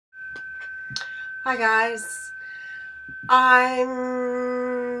Hi guys,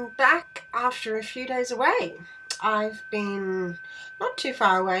 I'm back after a few days away. I've been not too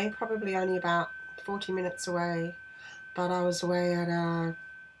far away, probably only about 40 minutes away, but I was away at a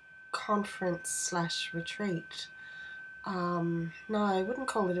conference slash retreat. No, I wouldn't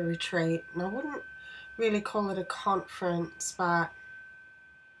call it a retreat, and I wouldn't really call it a conference, but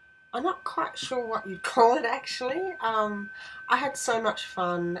I'm not quite sure what you'd call it actually. I had so much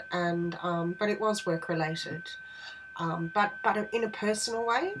fun, and but it was work related. But in a personal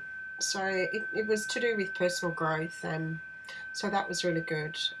way. So it was to do with personal growth, and so that was really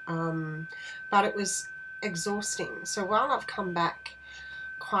good. But it was exhausting. So while I've come back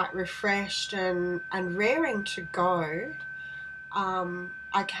quite refreshed and raring to go,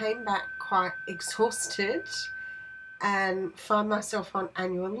 I came back quite exhausted and find myself on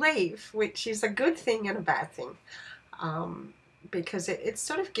annual leave, which is a good thing and a bad thing, um, because it's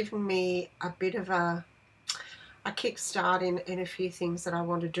sort of given me a bit of a kickstart in a few things that I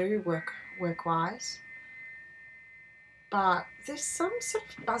want to do work wise. But there's some sort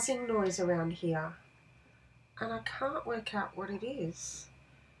of buzzing noise around here, and I can't work out what it is.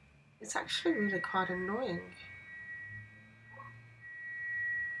 It's actually really quite annoying.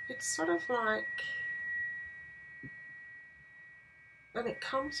 It's sort of like, and it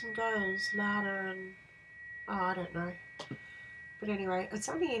comes and goes louder, and oh, I don't know. But anyway, it's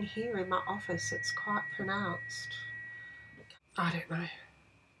only in here in my office. It's quite pronounced. I don't know.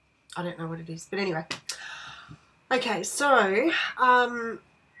 I don't know what it is. But anyway. Okay, so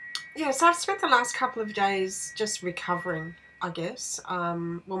yeah, so I've spent the last couple of days just recovering, I guess.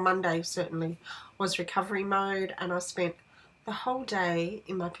 Well, Monday certainly was recovery mode, and I spent the whole day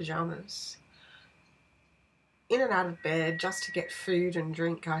in my pajamas, in and out of bed, just to get food and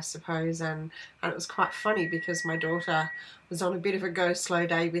drink, I suppose. And it was quite funny because my daughter was on a bit of a go slow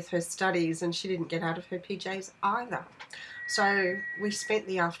day with her studies, and she didn't get out of her PJs either. So we spent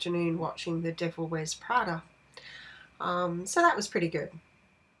the afternoon watching The Devil Wears Prada. So that was pretty good.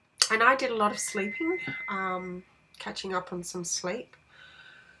 And I did a lot of sleeping, catching up on some sleep.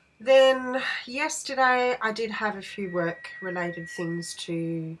 Then yesterday I did have a few work related things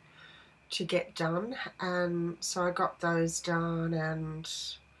to get done, and so I got those done. And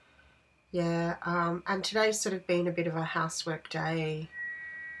yeah, and today's sort of been a bit of a housework day,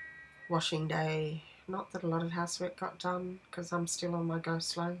 washing day. Not that a lot of housework got done because I'm still on my go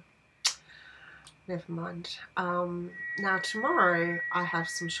slow. Never mind. Now tomorrow I have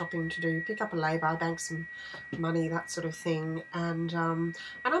some shopping to do. Pick up a lay-by, bank some money, that sort of thing. And I'm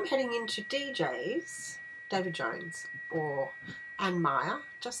heading into DJ's, David Jones, or Anne Meyer,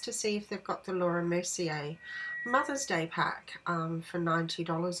 just to see if they've got the Laura Mercier Mother's Day pack for $90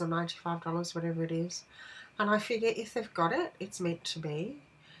 or $95, whatever it is. And I figure if they've got it, it's meant to be.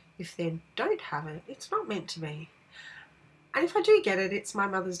 If they don't have it, it's not meant to be. And if I do get it, it's my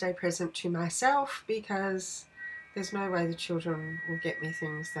Mother's Day present to myself, because there's no way the children will get me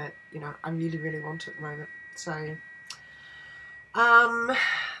things that, I really, really want at the moment. So, um,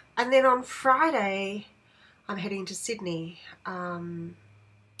 and then on Friday, I'm heading to Sydney.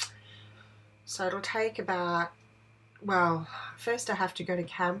 So it'll take about, well, first I have to go to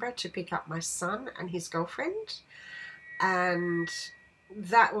Canberra to pick up my son and his girlfriend. And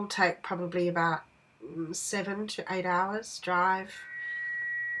that will take probably about 7 to 8 hours drive.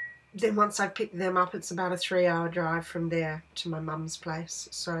 Then once I've picked them up, it's about a 3-hour drive from there to my mum's place.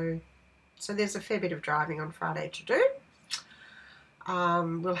 So there's a fair bit of driving on Friday to do.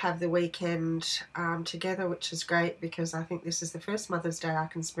 We'll have the weekend together, which is great because I think this is the first Mother's Day I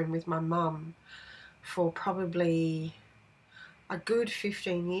can spend with my mum for probably a good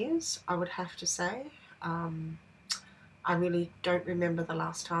 15 years, I would have to say. I really don't remember the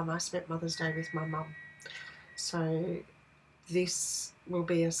last time I spent Mother's Day with my mum. So this will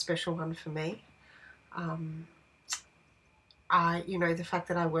be a special one for me. The fact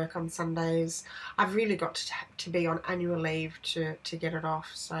that I work on Sundays, I've really got to be on annual leave to get it off.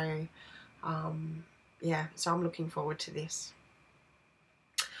 So, yeah, so I'm looking forward to this.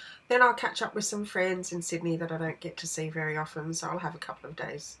 Then I'll catch up with some friends in Sydney that I don't get to see very often. So I'll have a couple of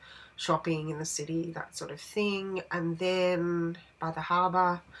days shopping in the city, that sort of thing. And then by the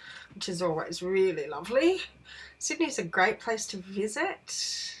harbour, which is always really lovely. Sydney's a great place to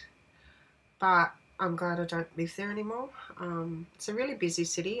visit, but I'm glad I don't live there anymore. It's a really busy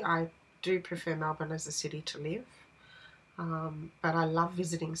city. I do prefer Melbourne as a city to live. But I love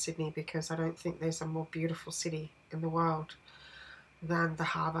visiting Sydney because I don't think there's a more beautiful city in the world than the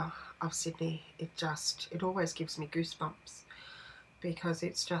harbour of Sydney. It always gives me goosebumps because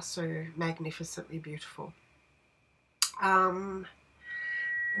it's just so magnificently beautiful.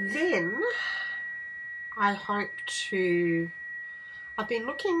 Then I hope to... I've been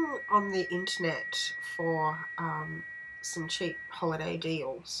looking on the internet for some cheap holiday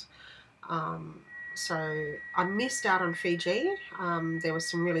deals. So I missed out on Fiji. There was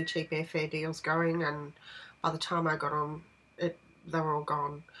some really cheap airfare deals going, and by the time I got on, they were all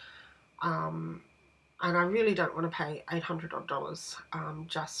gone. And I really don't want to pay $800 odd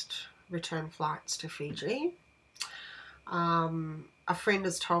just return flights to Fiji. A friend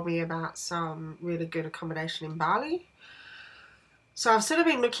has told me about some really good accommodation in Bali. So I've sort of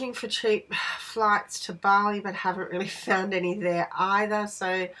been looking for cheap flights to Bali, but haven't really found any there either.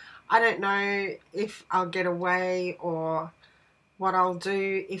 So I don't know if I'll get away or what I'll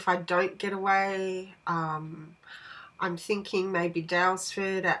do if I don't get away. I'm thinking maybe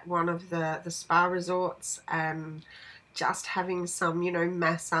Daylesford at one of the spa resorts and just having some, you know,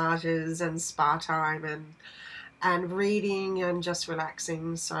 massages and spa time and reading and just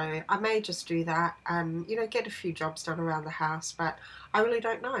relaxing. So I may just do that and, you know, get a few jobs done around the house, but I really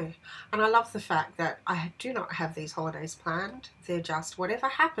don't know. And I love the fact that I do not have these holidays planned. They're just whatever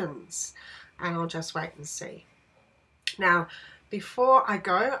happens, and I'll just wait and see. Now, before I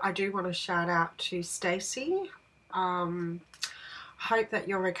go, I do want to shout out to Stacey. Hope that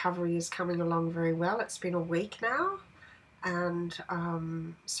your recovery is coming along very well. It's been a week now, and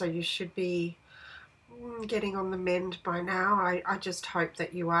so you should be getting on the mend by now. I just hope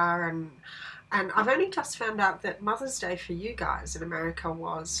that you are, and I've only just found out that Mother's Day for you guys in America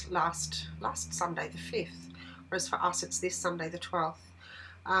was last Sunday the 5th, whereas for us it's this Sunday the 12th.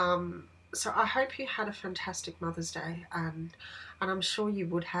 So I hope you had a fantastic Mother's Day, and I'm sure you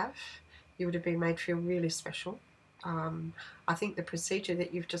would have. You would have been made feel really special. I think the procedure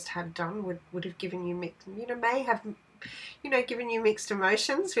that you've just had done would have given you mixed, may have, given you mixed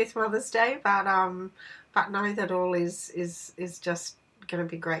emotions with Mother's Day, but know that all is just going to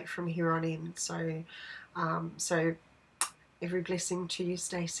be great from here on in. So, so every blessing to you,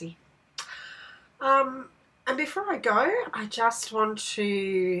 Stacey. And before I go, I just want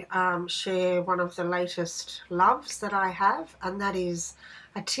to share one of the latest loves that I have, and that is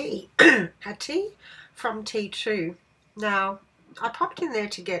a tea, a tea from T2. Now, I popped in there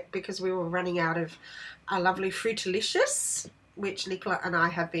to get, because we were running out of a lovely Fruitalicious, which Nicola and I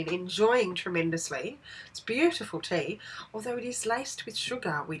have been enjoying tremendously. It's beautiful tea, although it is laced with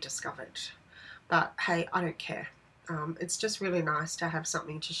sugar, we discovered. But hey, I don't care. It's just really nice to have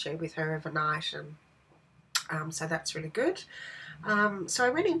something to share with her overnight, and so that's really good. So I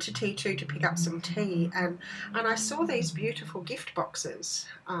went into T2 to pick up some tea, and I saw these beautiful gift boxes.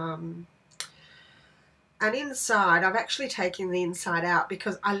 And inside, I've actually taken the inside out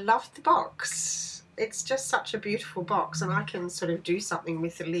because I love the box. It's just such a beautiful box, and I can sort of do something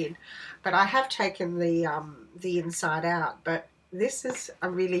with the lid. But I have taken the inside out. But this is a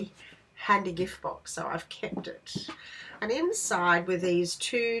really handy gift box, so I've kept it. And inside were these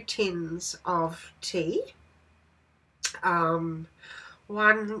 2 tins of tea. One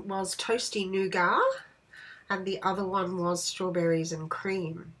was toasty nougat, and the other one was strawberries and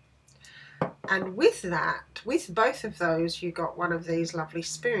cream. And with that, with both of those, you got one of these lovely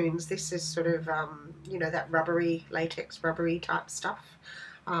spoons. This is sort of, that rubbery, latex rubbery type stuff.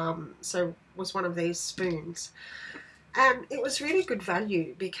 So was one of these spoons. And it was really good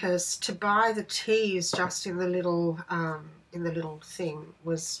value, because to buy the teas just in the little thing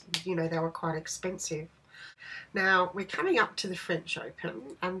was, they were quite expensive. Now, we're coming up to the French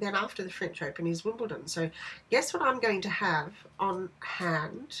Open, and then after the French Open is Wimbledon. So guess what I'm going to have on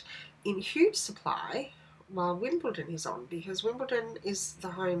hand in huge supply while Wimbledon is on, because Wimbledon is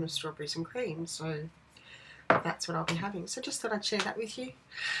the home of strawberries and cream, so that's what I'll be having. So just thought I'd share that with you.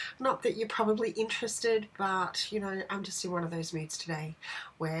 Not that you're probably interested, but, I'm just in one of those moods today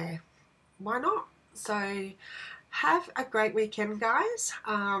where, why not? So have a great weekend, guys.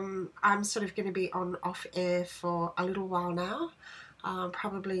 I'm sort of going to be on off air for a little while now.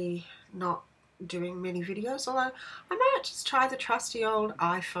 Probably not doing many videos, although I might just try the trusty old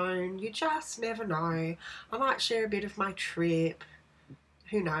iPhone. You just never know. I might share a bit of my trip.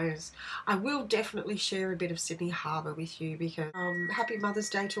 Who knows? I will definitely share a bit of Sydney Harbour with you, because happy Mother's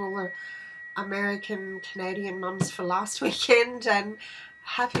Day to all the American, Canadian mums for last weekend, and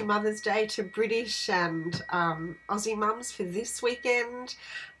happy Mother's Day to British and Aussie mums for this weekend.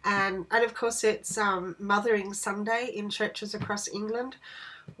 And of course it's Mothering Sunday in churches across England.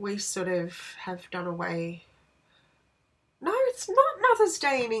 We sort of have done away. No, it's not Mother's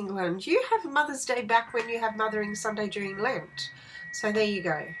Day in England. You have Mother's Day back when you have Mothering Sunday during Lent. So there you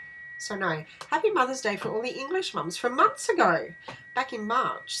go. So no, happy Mother's Day for all the English mums from months ago, back in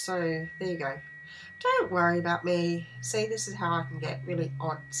March. So there you go. Don't worry about me. See, this is how I can get really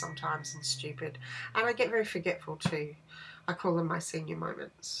odd sometimes and stupid. And I get very forgetful too. I call them my senior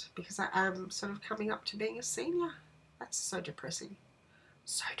moments because I am sort of coming up to being a senior. That's so depressing.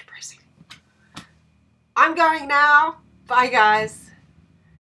 So depressing. I'm going now. Bye, guys.